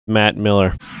Matt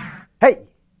Miller. Hey,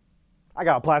 I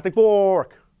got a plastic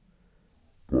fork.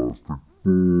 Plastic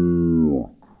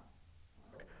fork.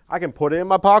 I can put it in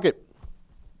my pocket.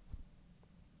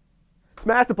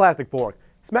 Smash the plastic fork.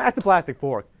 Smash the plastic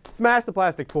fork. Smash the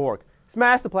plastic fork.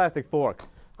 Smash the plastic fork.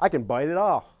 I can bite it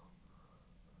off.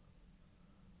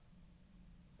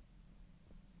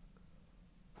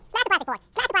 Smash the plastic fork.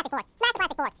 Smash the plastic fork. Smash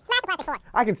the plastic fork. Smash the plastic fork.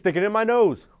 I can stick it in my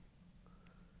nose.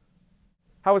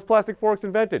 How was plastic forks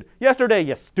invented? Yesterday,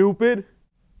 you stupid.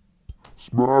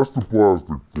 Smash the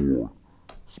plastic fork.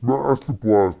 Smash the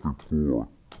plastic fork.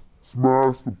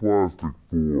 Smash the plastic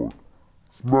fork.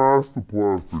 Smash the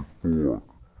plastic fork.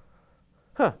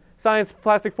 Huh, science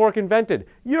plastic fork invented.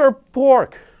 You're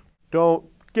pork. Don't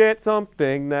get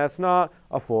something that's not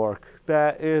a fork.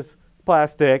 That is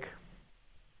plastic.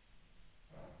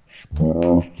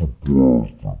 Smash the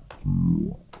plastic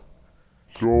fork.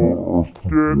 Don't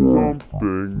get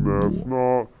something that's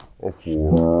not a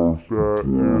fork. That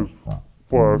is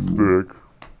plastic.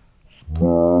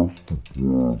 Smash the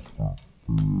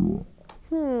plastic fork.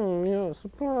 Yes, a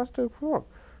plastic fork.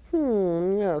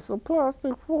 Yes, a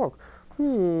plastic fork.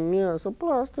 Yes, a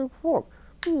plastic fork.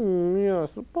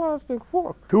 Yes, a plastic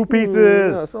fork. Two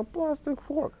pieces. Yes, a plastic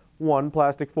fork. One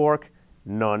plastic fork,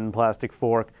 none plastic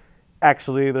fork.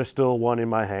 Actually, there's still one in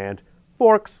my hand.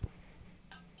 Forks.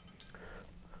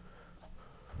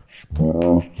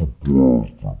 Smash the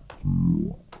plastic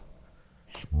fork.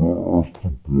 Smash the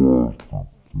plastic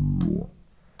fork.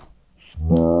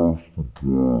 Smash the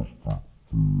plastic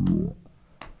fork.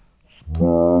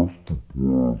 Smash the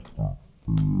plastic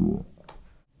fork.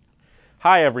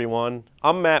 Hi everyone,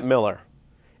 I'm Matt Miller,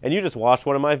 and you just watched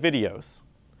one of my videos.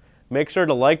 Make sure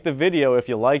to like the video if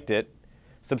you liked it,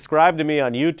 subscribe to me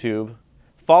on YouTube,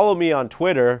 follow me on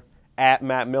Twitter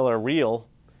 @MattMillerReal,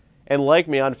 and like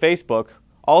me on Facebook,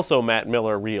 also Matt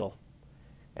Miller Real.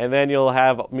 And then you'll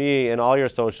have me in all your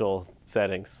social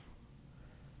settings.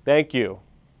 Thank you.